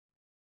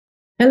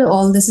Hello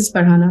all, this is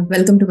Farhana.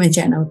 Welcome to my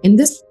channel. In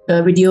this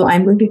video,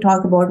 I'm going to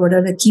talk about what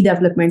are the key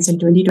developments in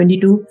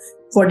 2022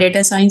 for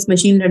data science,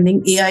 machine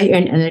learning, AI,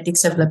 and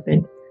analytics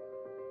development.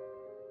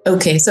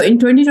 Okay, so in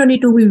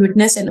 2022, we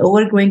witnessed an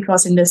overgrowing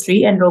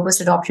cross-industry and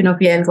robust adoption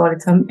of AI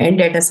algorithm and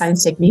data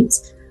science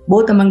techniques,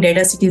 both among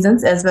data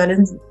citizens as well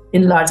as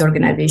in large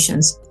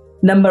organizations.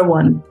 Number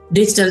one,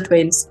 digital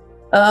twins.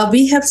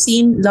 We have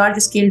seen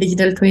large-scale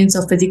digital twins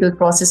of physical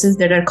processes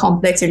that are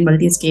complex and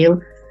multi-scale,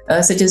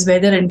 such as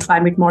weather and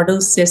climate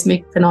models,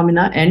 seismic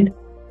phenomena, and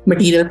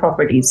material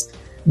properties.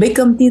 Big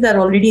companies are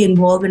already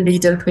involved in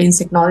digital twins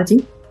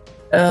technology.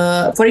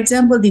 For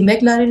example, the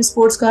McLaren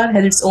sports car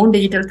has its own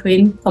digital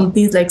twin.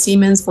 Companies like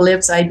Siemens,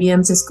 Philips,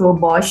 IBM, Cisco,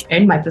 Bosch,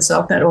 and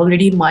Microsoft are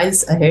already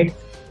miles ahead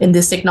in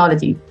this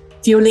technology,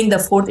 fueling the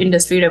fourth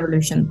industry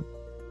revolution.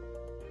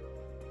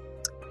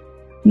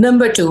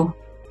 Number two,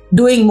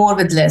 doing more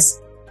with less.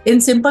 In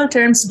simple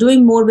terms,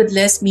 doing more with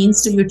less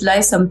means to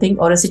utilize something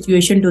or a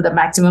situation to the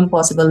maximum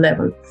possible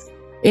level.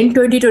 In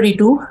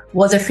 2022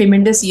 was a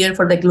tremendous year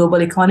for the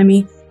global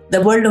economy.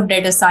 The world of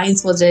data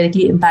science was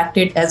directly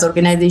impacted as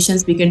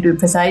organizations began to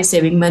emphasize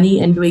saving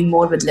money and doing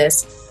more with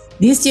less.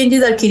 These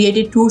changes are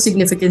created two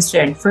significant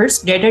trends.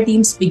 First, data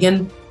teams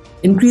began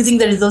increasing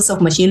the results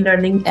of machine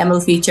learning,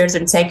 ML features,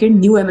 and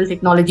second, new ML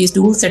technologies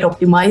tools that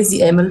optimize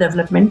the ML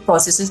development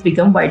processes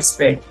become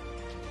widespread.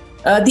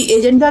 The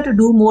agenda to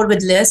do more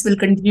with less will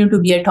continue to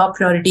be a top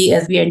priority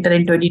as we enter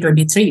in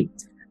 2023.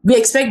 We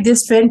expect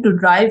this trend to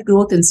drive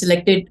growth in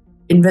selected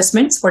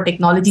investments for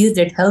technologies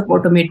that help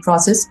automate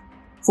process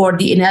for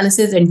the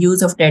analysis and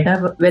use of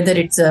data, whether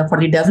it's for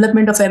the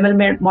development of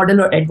ML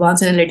model or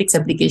advanced analytics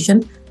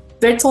application.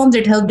 Platforms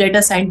that help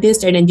data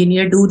scientists and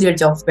engineers do their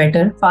jobs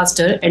better,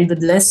 faster, and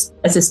with less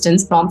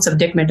assistance from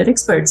subject matter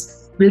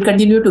experts will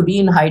continue to be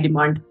in high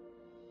demand.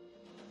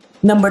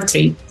 Number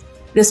three,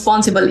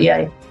 responsible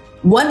AI.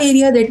 One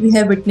area that we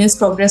have witnessed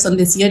progress on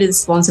this year is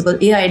responsible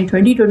AI, and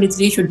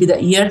 2023 should be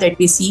the year that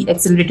we see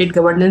accelerated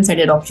governance and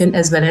adoption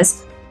as well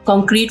as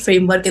concrete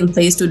framework in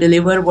place to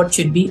deliver what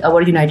should be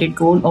our united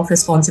goal of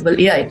responsible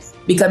AI,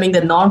 becoming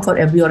the norm for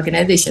every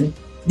organization.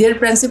 Their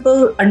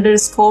principles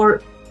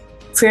underscore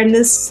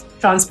fairness,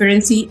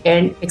 transparency,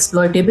 and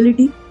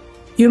exploitability,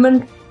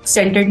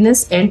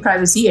 human-centeredness, and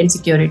privacy and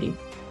security.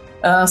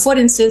 For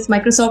instance,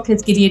 Microsoft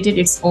has created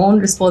its own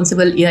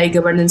responsible AI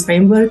governance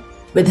framework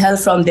with help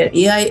from their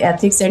AI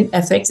ethics and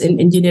ethics in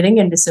engineering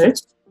and research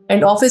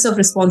and Office of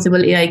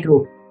Responsible AI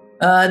Group.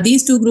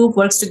 These two groups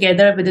work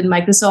together within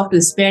Microsoft to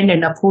expand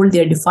and uphold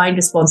their defined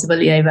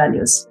responsible AI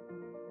values.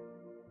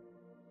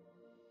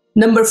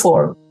 Number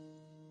four,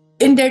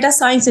 in data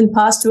science in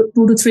past 2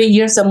 to 3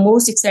 years, the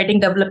most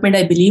exciting development,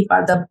 I believe,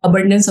 are the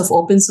abundance of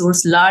open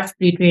source large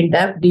pre-trained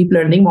deep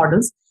learning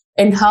models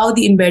and how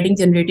the embedding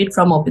generated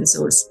from open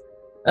source.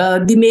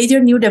 The major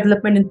new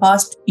development in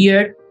past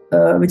year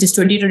which is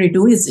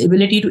 2022, is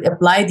ability to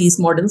apply these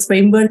models,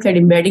 framework, and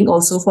embedding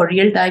also for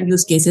real-time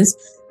use cases,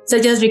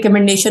 such as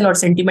recommendation or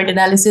sentiment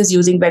analysis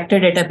using vector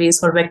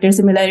database for vector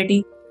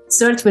similarity,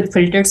 search with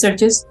filtered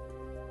searches.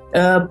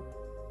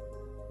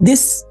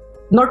 This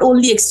not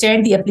only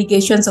extends the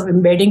applications of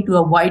embedding to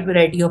a wide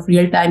variety of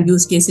real-time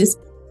use cases,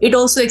 it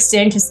also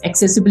extends its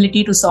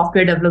accessibility to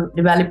software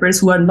developers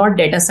who are not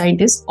data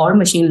scientists or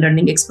machine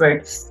learning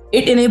experts.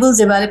 It enables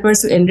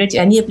developers to enrich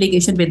any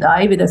application with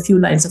AI with a few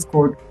lines of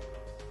code.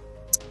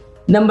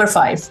 Number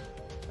five,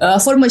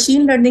 for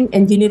machine learning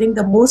engineering,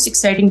 the most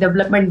exciting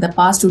development in the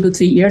past 2 to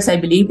 3 years, I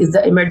believe, is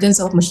the emergence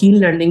of machine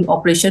learning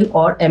operation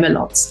or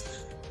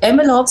MLOps.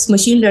 MLOps,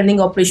 machine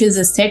learning operations, is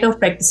a set of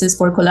practices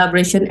for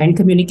collaboration and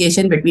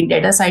communication between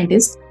data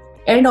scientists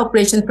and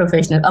operations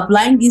professionals.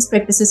 Applying these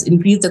practices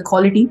increase the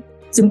quality,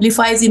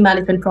 simplifies the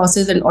management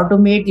process, and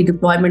automate the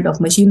deployment of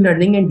machine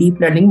learning and deep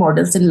learning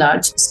models in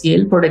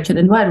large-scale production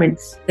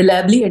environments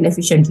reliably and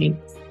efficiently.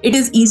 It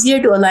is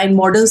easier to align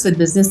models with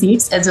business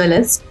needs as well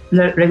as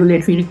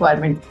regulatory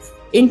requirements.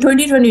 In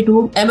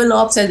 2022,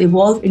 MLOps has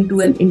evolved into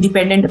an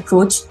independent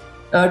approach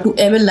to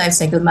ML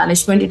lifecycle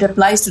management. It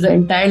applies to the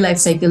entire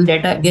lifecycle: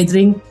 data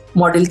gathering,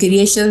 model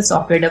creation,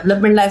 software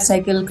development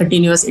lifecycle,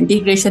 continuous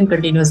integration,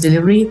 continuous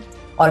delivery,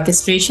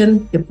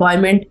 orchestration,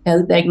 deployment,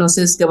 health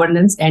diagnosis,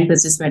 governance, and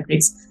business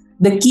metrics.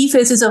 The key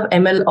phases of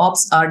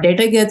MLOps are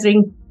data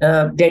gathering,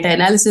 data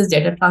analysis,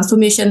 data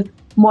transformation,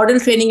 model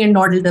training and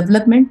model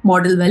development,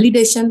 model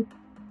validation,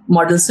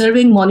 model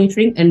serving,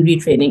 monitoring, and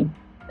retraining.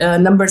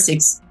 Number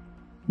six,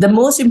 the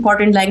most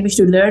important language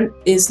to learn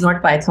is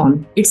not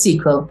Python, it's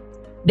SQL.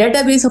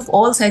 Database of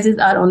all sizes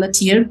are on the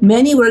tier.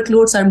 Many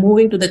workloads are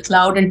moving to the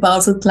cloud, and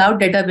powerful cloud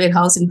data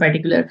warehouse in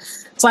particular,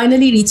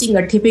 finally reaching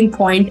a tipping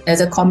point as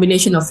a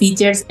combination of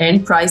features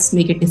and price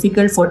make it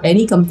difficult for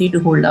any company to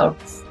hold out.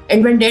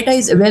 And when data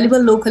is available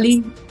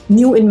locally,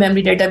 new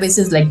in-memory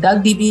databases like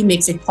DuckDB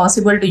makes it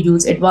possible to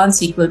use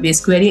advanced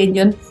SQL-based query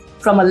engine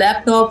from a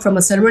laptop, from a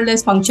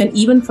serverless function,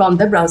 even from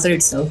the browser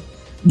itself.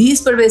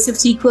 These pervasive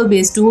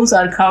SQL-based tools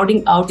are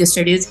crowding out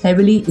yesterday's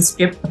heavily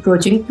script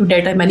approaching to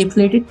data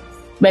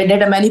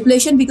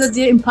manipulation because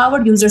they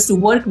empowered users to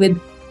work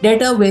with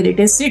data where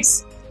it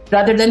sits.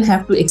 rather than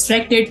have to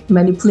extract it,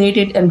 manipulate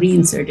it, and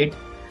reinsert it.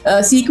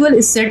 SQL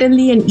is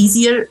certainly an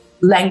easier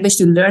language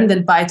to learn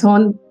than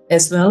Python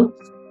as well.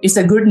 It's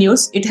a good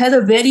news. It has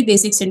a very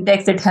basic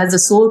syntax that has the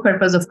sole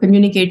purpose of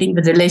communicating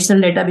with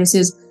relational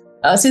databases.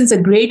 Since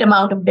a great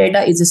amount of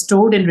data is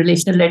stored in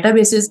relational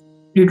databases,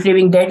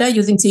 retrieving data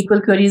using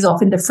SQL query is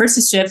often the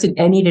first steps in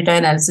any data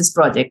analysis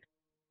project.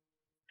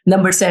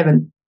 Number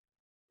 7,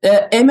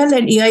 ML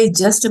and AI is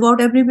just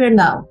about everywhere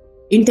now.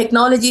 In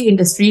technology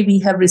industry, we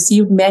have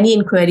received many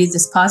inquiries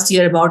this past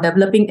year about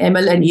developing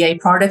ML and AI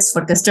products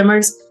for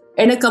customers.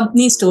 And a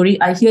company story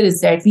I hear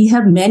is that we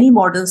have many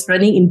models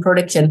running in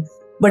production,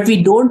 but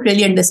we don't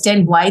really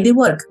understand why they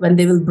work, when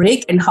they will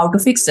break, and how to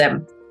fix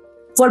them.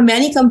 For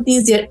many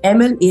companies, their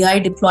ML AI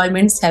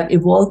deployments have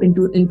evolved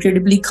into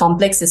incredibly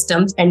complex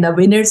systems, and the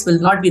winners will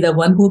not be the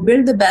one who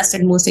build the best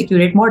and most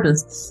accurate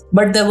models,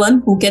 but the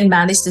one who can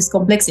manage this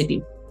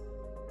complexity.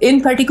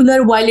 In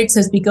particular, while it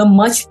has become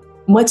much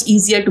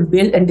easier to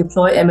build and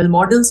deploy ML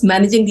models,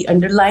 managing the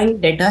underlying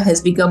data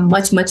has become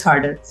much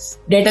harder.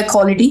 Data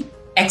quality,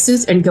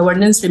 access, and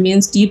governance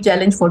remains a steep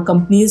challenge for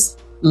companies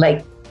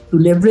like to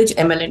leverage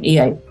ML and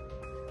AI.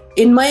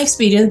 In my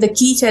experience, the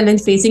key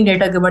challenge facing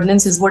data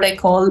governance is what I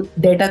call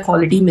data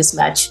quality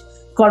mismatch.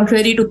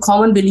 Contrary to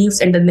common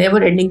beliefs and the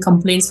never-ending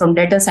complaints from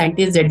data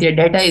scientists that their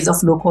data is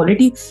of low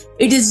quality,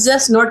 it is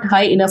just not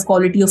high enough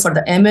quality for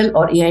the ML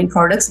or AI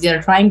products they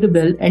are trying to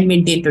build and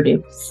maintain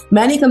today.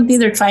 Many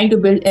companies are trying to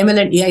build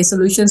ML and AI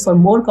solutions for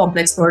more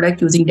complex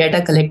products using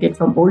data collected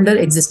from older,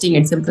 existing,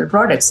 and simpler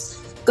products.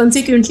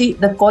 Consequently,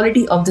 the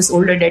quality of this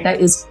older data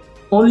is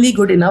only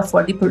good enough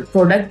for the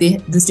product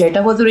this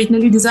data was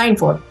originally designed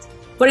for.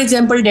 For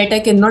example,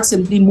 data cannot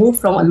simply move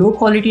from a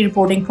low-quality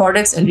reporting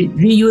products and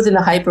reuse in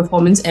a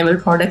high-performance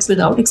ML products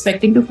without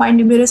expecting to find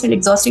numerous and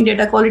exhausting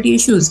data quality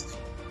issues,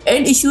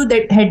 and issues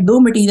that had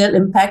no material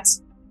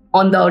impacts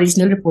on the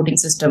original reporting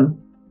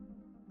system.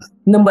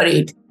 Number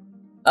 8.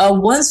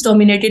 Once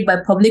dominated by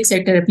public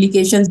sector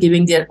applications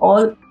giving their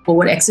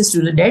all-over access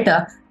to the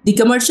data, the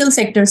commercial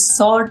sector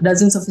saw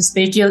dozens of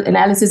spatial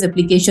analysis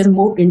applications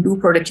moved into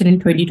production in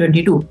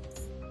 2022.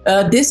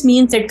 This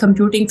means that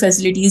computing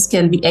facilities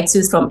can be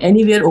accessed from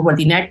anywhere over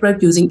the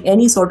network using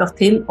any sort of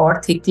thin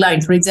or thick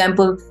client. For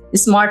example,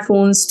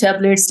 smartphones,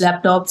 tablets,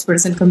 laptops,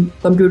 personal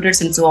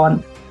computers, and so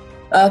on.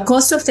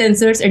 Cost of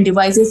sensors and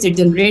devices that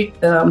generate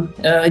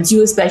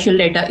geospatial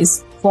data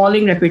is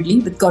falling rapidly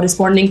with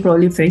corresponding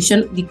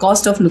proliferation. The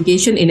cost of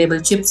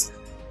location-enabled chips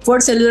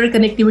for cellular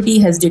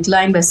connectivity has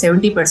declined by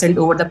 70%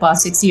 over the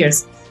past 6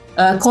 years.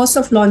 Cost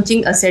of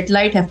launching a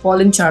satellite have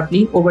fallen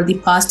sharply over the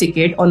past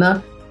decade on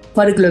a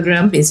per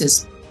kilogram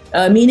basis,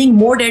 meaning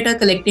more data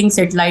collecting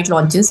satellite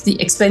launches.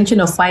 The expansion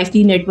of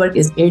 5G network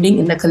is aiding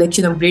in the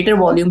collection of greater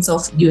volumes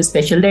of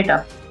geospatial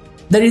data.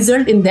 The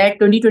result in that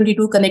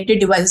 2022 connected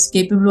devices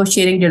capable of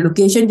sharing their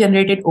location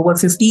generated over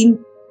 15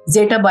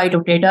 zettabyte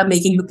of data,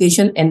 making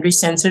location enriched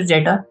sensor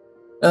data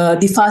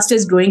the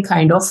fastest growing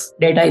kind of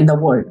data in the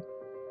world.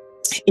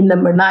 In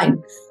number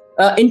 9,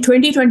 in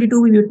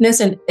 2022, we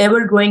witnessed an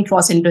ever-growing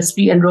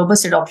cross-industry and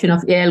robust adoption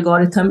of AI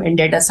algorithm and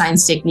data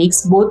science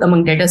techniques, both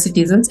among data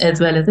citizens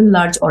as well as in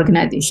large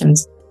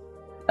organizations.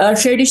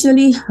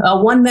 Traditionally,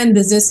 one-man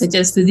business such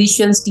as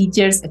physicians,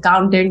 teachers,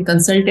 accountant,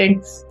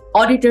 consultant,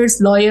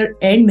 auditors, lawyer,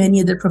 and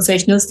many other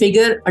professionals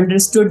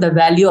understood the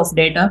value of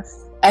data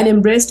and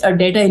embraced a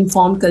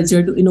data-informed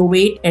culture to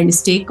innovate and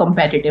stay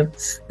competitive.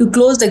 To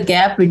close the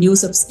gap,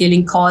 reduce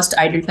upscaling cost,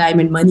 idle time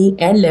and money,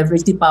 and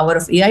leverage the power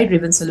of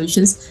AI-driven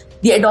solutions,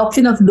 the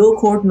adoption of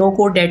low-code,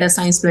 no-code data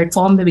science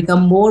platform may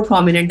become more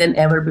prominent than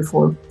ever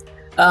before.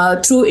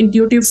 Through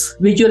intuitive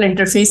visual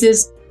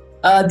interfaces,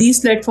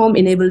 these platforms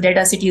enable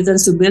data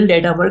citizens to build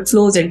data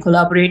workflows and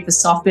collaborate with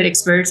software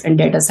experts and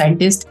data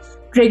scientists,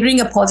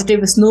 triggering a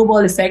positive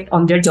snowball effect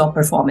on their job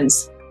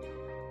performance.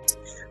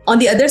 On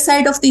the other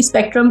side of the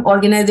spectrum,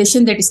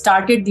 organizations that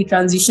started the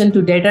transition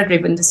to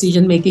data-driven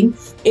decision-making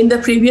in the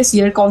previous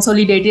year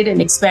consolidated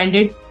and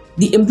expanded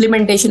the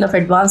implementation of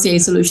advanced AI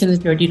solutions in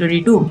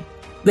 2022.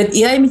 With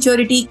AI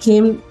maturity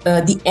came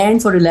the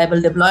end for reliable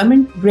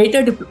deployment,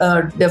 greater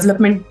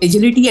development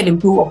agility, and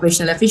improved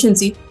operational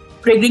efficiency,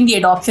 triggering the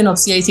adoption of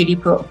CI/CD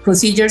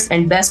procedures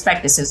and best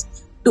practices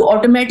to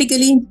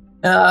automatically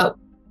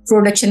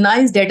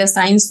productionize data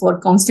science for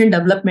constant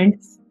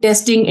development,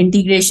 testing,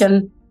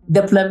 integration,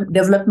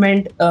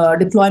 development,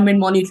 deployment,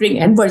 monitoring,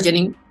 and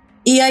versioning.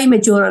 AI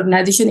mature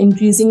organization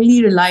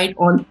increasingly relied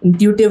on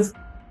intuitive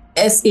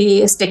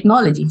SaaS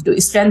technology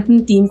to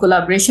strengthen team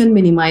collaboration,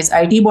 minimize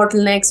IT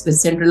bottlenecks with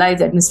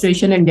centralized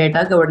administration and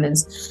data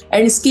governance,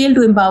 and scale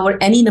to empower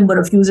any number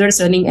of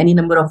users running any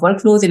number of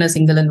workflows in a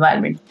single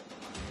environment.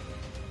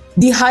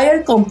 The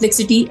higher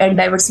complexity and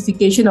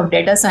diversification of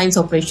data science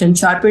operations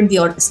sharpened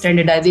the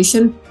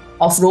standardization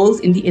of roles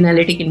in the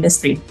analytic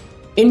industry.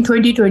 In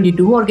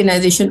 2022,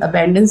 organization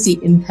abandons the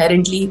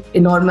inherently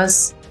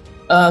enormous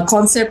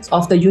concept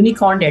of the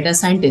unicorn data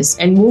scientist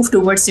and move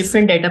towards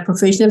different data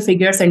professional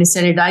figures and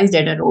standardized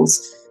data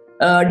roles.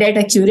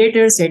 Data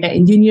curators, data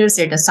engineers,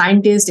 data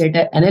scientists,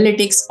 data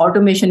analytics,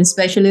 automation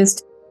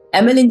specialists,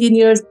 ML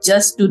engineers,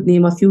 just to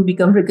name a few,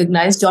 become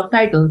recognized job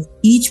titles,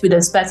 each with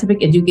a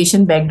specific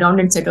education background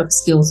and set of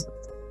skills.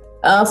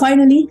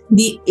 Finally,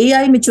 the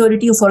AI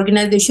maturity of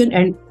organization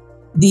and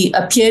the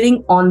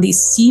appearing on the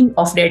scene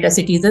of data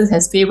citizens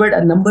has favored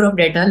a number of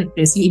data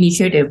literacy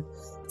initiatives.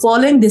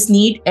 Following this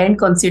need and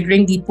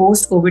considering the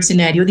post-COVID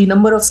scenario, the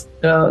number of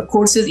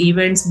courses,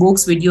 events,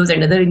 books, videos,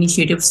 and other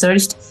initiatives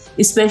surged,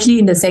 especially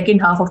in the second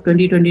half of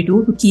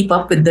 2022, to keep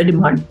up with the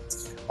demand.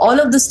 All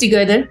of this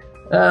together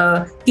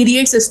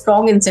creates a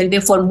strong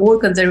incentive for more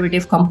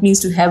conservative companies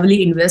to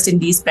heavily invest in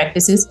these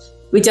practices,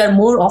 which are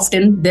more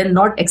often than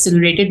not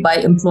accelerated by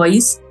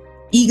employees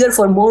eager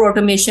for more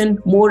automation,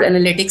 more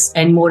analytics,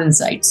 and more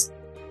insights.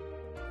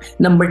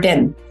 Number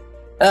 10.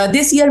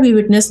 This year, we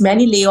witnessed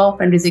many layoff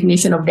and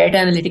resignation of data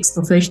analytics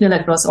professionals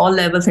across all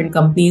levels and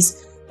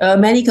companies.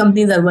 Many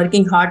companies are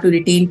working hard to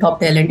retain top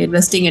talent,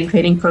 investing in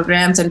training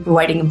programs and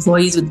providing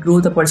employees with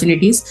growth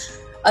opportunities.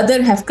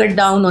 Others have cut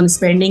down on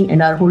spending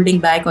and are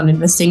holding back on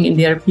investing in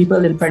their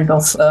people in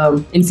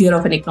fear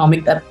of an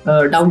economic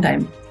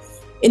downtime.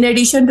 In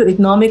addition to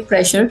economic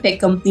pressure, tech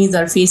companies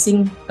are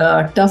facing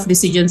tough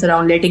decisions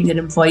around letting their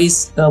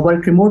employees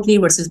work remotely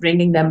versus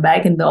bringing them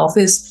back in the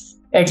office,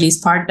 at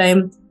least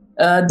part-time.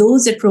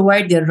 Those that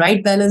provide the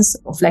right balance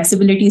of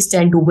flexibility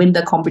tend to win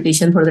the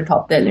competition for the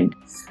top talent.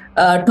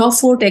 Top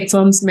 4 tech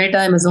firms, Meta,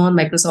 Amazon,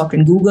 Microsoft,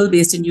 and Google,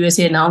 based in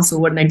USA, announced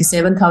over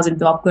 97,000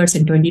 job cuts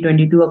in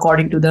 2022,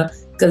 according to the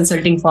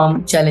consulting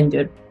firm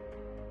Challenger.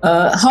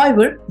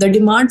 However, the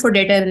demand for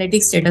data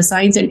analytics, data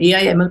science, and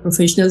AI ML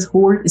professionals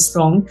hold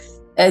strong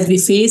as we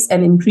face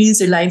an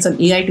increased reliance on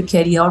AI to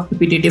carry out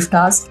repetitive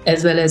tasks,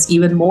 as well as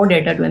even more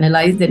data to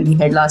analyze than we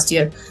had last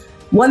year.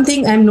 One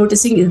thing I'm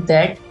noticing is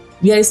that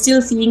we are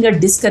still seeing a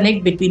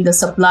disconnect between the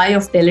supply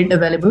of talent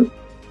available.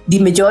 The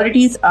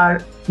majorities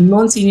are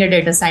non-senior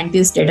data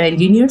scientists, data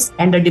engineers,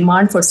 and the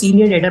demand for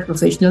senior data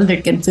professionals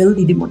that can fill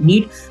the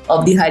need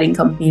of the hiring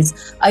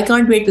companies. I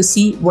can't wait to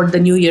see what the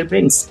new year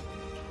brings.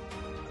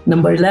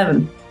 Number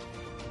 11.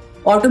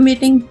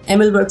 Automating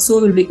ML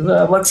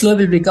workflow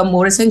will become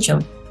more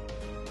essential.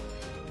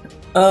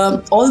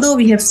 Although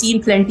we have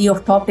seen plenty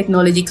of top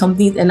technology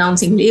companies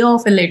announcing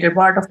layoff in later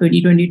part of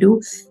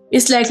 2022,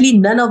 it's likely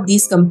none of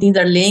these companies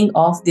are laying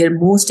off their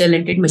most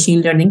talented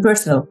machine learning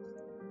personnel.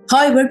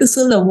 However, to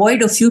fill the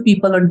void of few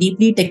people on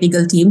deeply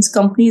technical teams,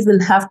 companies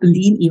will have to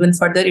lean even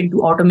further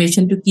into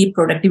automation to keep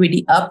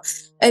productivity up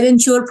and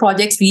ensure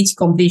projects reach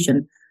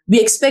completion. We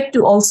expect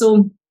to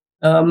also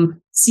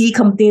see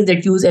companies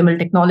that use ML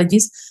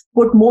technologies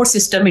put more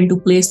system into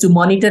place to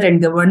monitor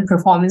and govern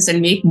performance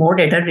and make more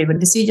data-driven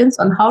decisions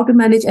on how to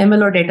manage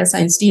ML or data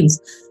science teams.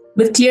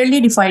 With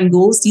clearly defined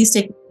goals, these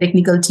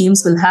technical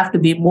teams will have to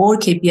be more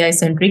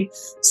KPI-centric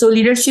so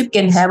leadership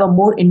can have a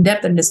more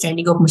in-depth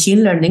understanding of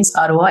machine learning's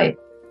ROI.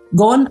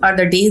 Gone are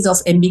the days of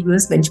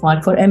ambiguous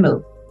benchmark for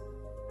ML.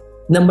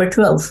 Number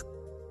 12.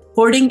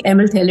 Hoarding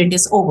ML talent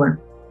is over.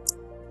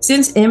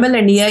 Since ML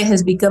and AI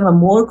has become a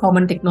more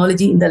common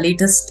technology in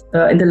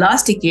the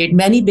last decade,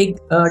 many big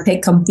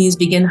tech companies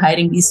began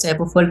hiring these type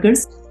of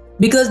workers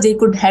because they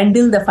could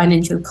handle the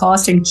financial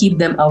cost and keep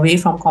them away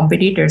from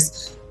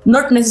competitors,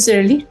 not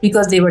necessarily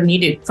because they were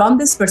needed. From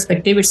this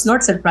perspective, it's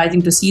not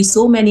surprising to see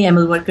so many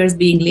ML workers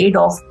being laid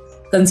off,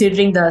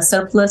 considering the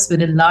surplus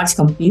within large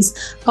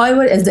companies.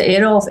 However, as the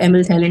era of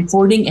ML talent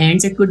folding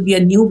ends, it could be a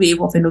new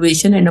wave of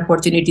innovation and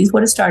opportunities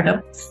for a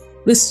startup.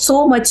 With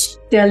so much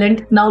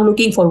talent now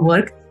looking for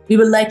work, we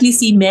will likely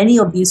see many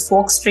of these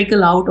folks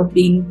trickle out of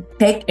being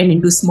tech and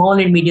into small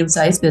and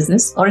medium-sized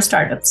business or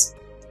startups.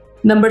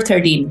 Number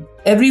 13,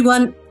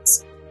 everyone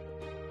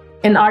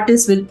an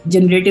artist with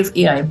generative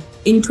AI.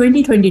 In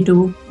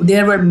 2022,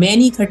 there were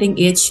many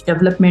cutting-edge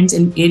developments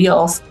in area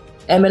of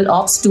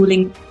MLOps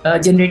tooling,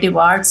 generative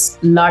arts,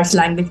 large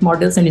language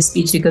models, and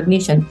speech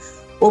recognition.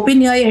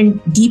 OpenAI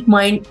and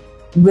DeepMind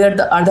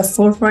are the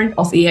forefront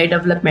of AI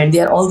development. They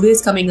are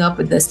always coming up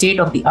with the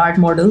state-of-the-art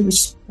model,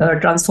 which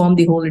transform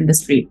the whole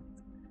industry.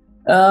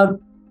 For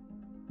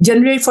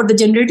the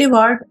generative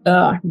art,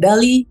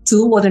 DALL-E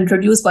 2 was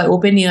introduced by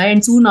OpenAI,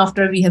 and soon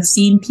after, we have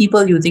seen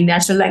people using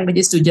natural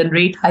languages to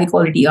generate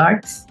high-quality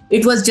art.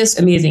 It was just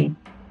amazing.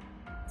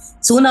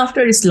 Soon after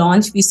its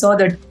launch, we saw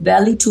that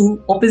DALL-E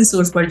 2 open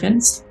source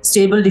version,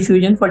 stable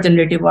diffusion for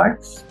generative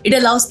art. It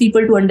allows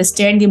people to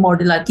understand the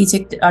model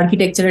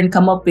architecture and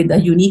come up with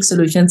a unique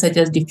solution such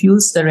as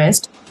diffuse the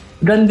rest,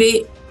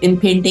 runway in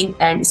painting,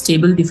 and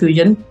stable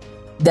diffusion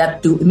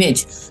depth to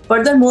image.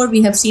 Furthermore,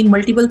 we have seen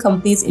multiple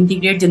companies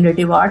integrate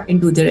generative art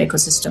into their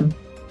ecosystem.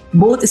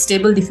 Both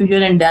stable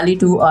diffusion and DALL-E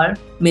 2 are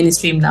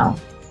mainstream now.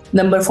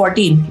 Number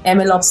 14,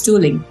 MLOps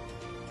tooling.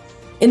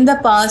 In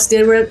the past,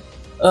 there were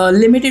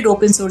limited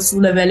open source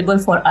tool available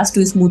for us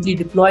to smoothly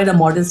deploy the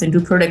models into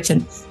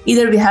production.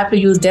 Either we have to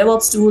use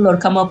DevOps tool or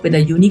come up with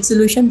a unique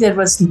solution. There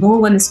was no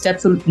one-stop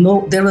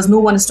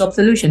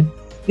solution.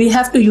 We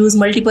have to use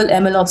multiple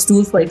MLOps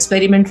tools for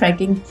experiment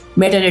tracking,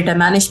 metadata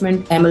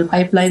management, ML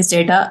pipelines,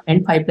 data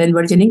and pipeline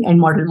versioning, and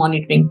model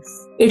monitoring.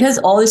 It has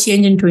all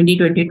changed in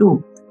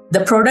 2022.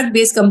 The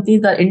product-based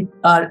companies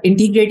are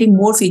integrating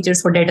more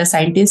features for data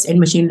scientists and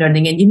machine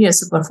learning engineers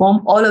to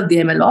perform all of the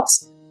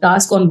MLOps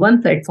tasks on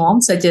one platform,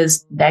 such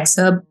as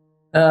DAXHub,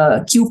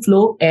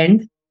 Kubeflow,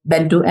 and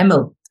Bento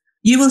ML.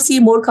 You will see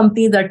more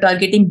companies that are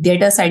targeting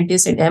data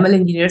scientists and ML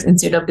engineers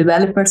instead of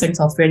developers and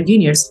software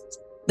engineers.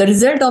 The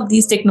result of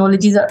these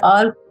technologies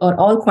are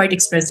all quite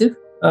expressive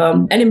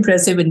and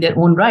impressive in their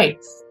own right.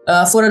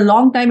 For a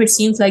long time, it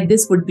seems like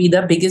this would be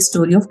the biggest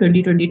story of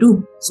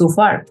 2022 so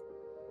far.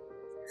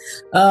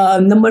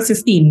 Number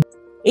 15.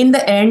 In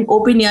the end,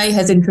 OpenAI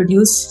has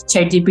introduced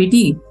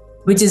ChatGPT,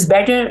 which is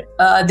better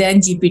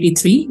than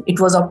GPT-3. It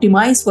was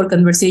optimized for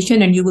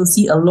conversation, and you will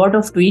see a lot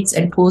of tweets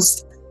and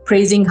posts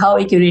praising how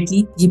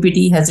accurately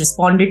GPT has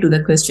responded to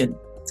the question.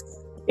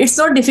 It's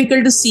not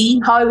difficult to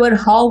see, however,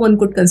 how one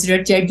could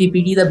consider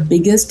ChatGPT the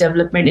biggest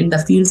development in the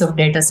fields of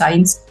data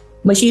science,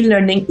 machine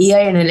learning,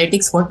 AI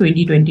analytics for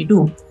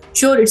 2022.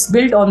 Sure, it's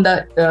built on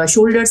the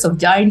shoulders of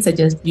giants such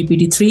as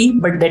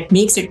GPT-3, but that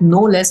makes it no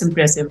less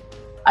impressive.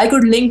 I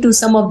could link to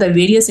some of the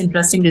various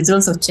interesting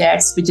results of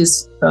chats, which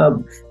is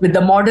with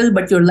the model,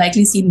 but you'll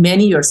likely seen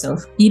many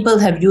yourself. People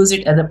have used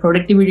it as a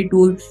productivity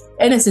tool,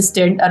 an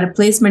assistant, a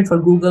replacement for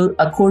Google,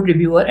 a code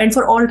reviewer, and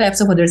for all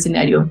types of other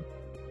scenarios.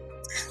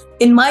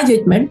 In my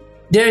judgment,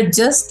 there are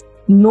just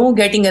no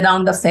getting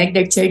around the fact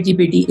that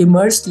ChatGPT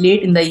emerged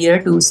late in the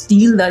year to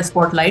steal the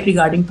spotlight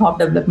regarding top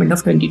development of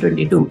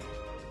 2022.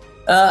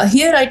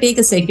 Here I take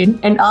a second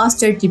and ask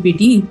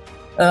ChatGPT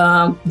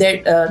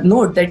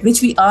note that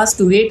which we asked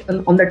to rate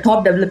on the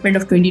top development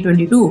of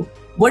 2022.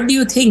 What do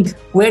you think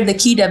were the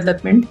key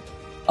development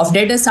of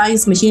data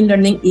science, machine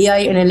learning,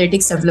 AI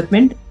analytics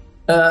development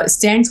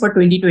stands for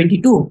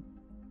 2022?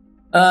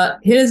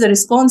 Here is a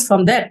response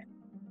from that.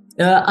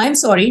 I'm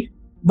sorry,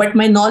 but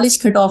my knowledge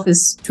cutoff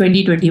is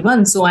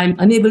 2021, so I'm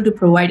unable to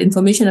provide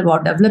information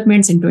about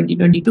developments in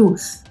 2022.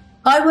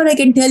 However, I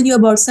can tell you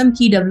about some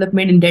key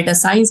development in data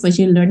science,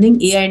 machine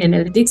learning, AI, and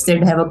analytics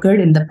that have occurred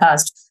in the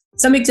past.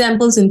 Some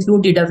examples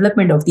include the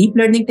development of deep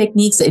learning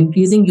techniques, the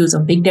increasing use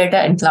of big data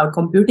and cloud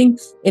computing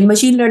in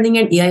machine learning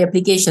and AI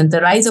applications, the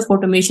rise of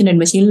automation and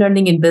machine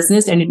learning in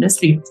business and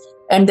industry,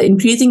 and the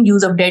increasing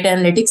use of data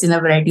analytics in a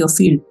variety of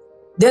fields.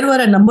 There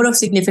were a number of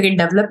significant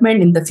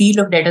developments in the field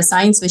of data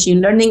science, machine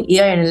learning,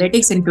 AI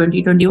analytics in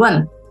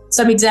 2021.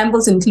 Some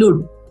examples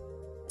include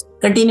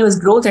continuous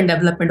growth and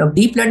development of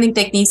deep learning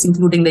techniques,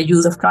 including the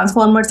use of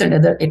transformers and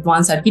other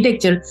advanced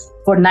architecture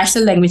for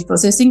natural language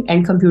processing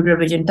and computer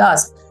vision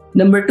tasks.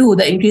 Number 2,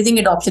 the increasing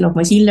adoption of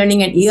machine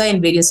learning and AI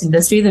in various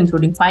industries,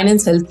 including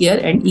finance, healthcare,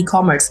 and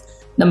e-commerce.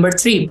 Number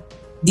 3,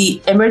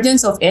 the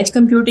emergence of edge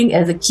computing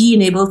as a key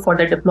enabler for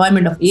the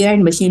deployment of AI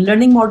and machine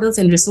learning models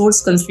in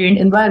resource-constrained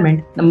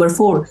environment. Number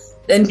 4,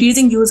 the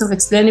increasing use of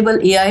explainable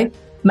AI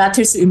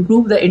methods to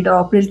improve the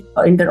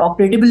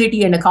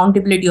interoperability and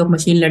accountability of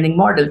machine learning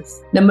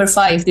models. Number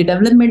 5, the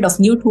development of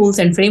new tools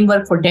and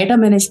framework for data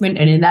management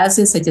and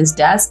analysis such as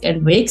Dask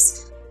and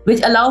Wakes,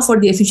 which allow for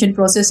the efficient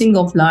processing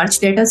of large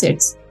data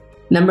sets.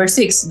 Number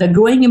 6, the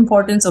growing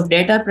importance of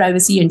data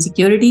privacy and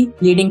security,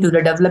 leading to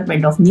the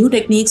development of new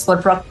techniques for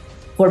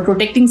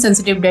protecting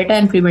sensitive data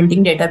and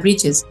preventing data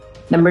breaches.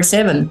 Number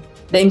 7,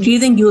 the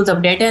increasing use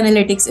of data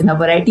analytics in a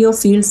variety of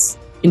fields,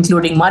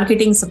 including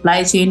marketing,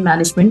 supply chain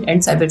management, and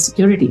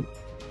cybersecurity.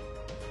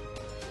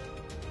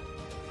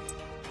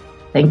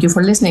 Thank you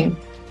for listening.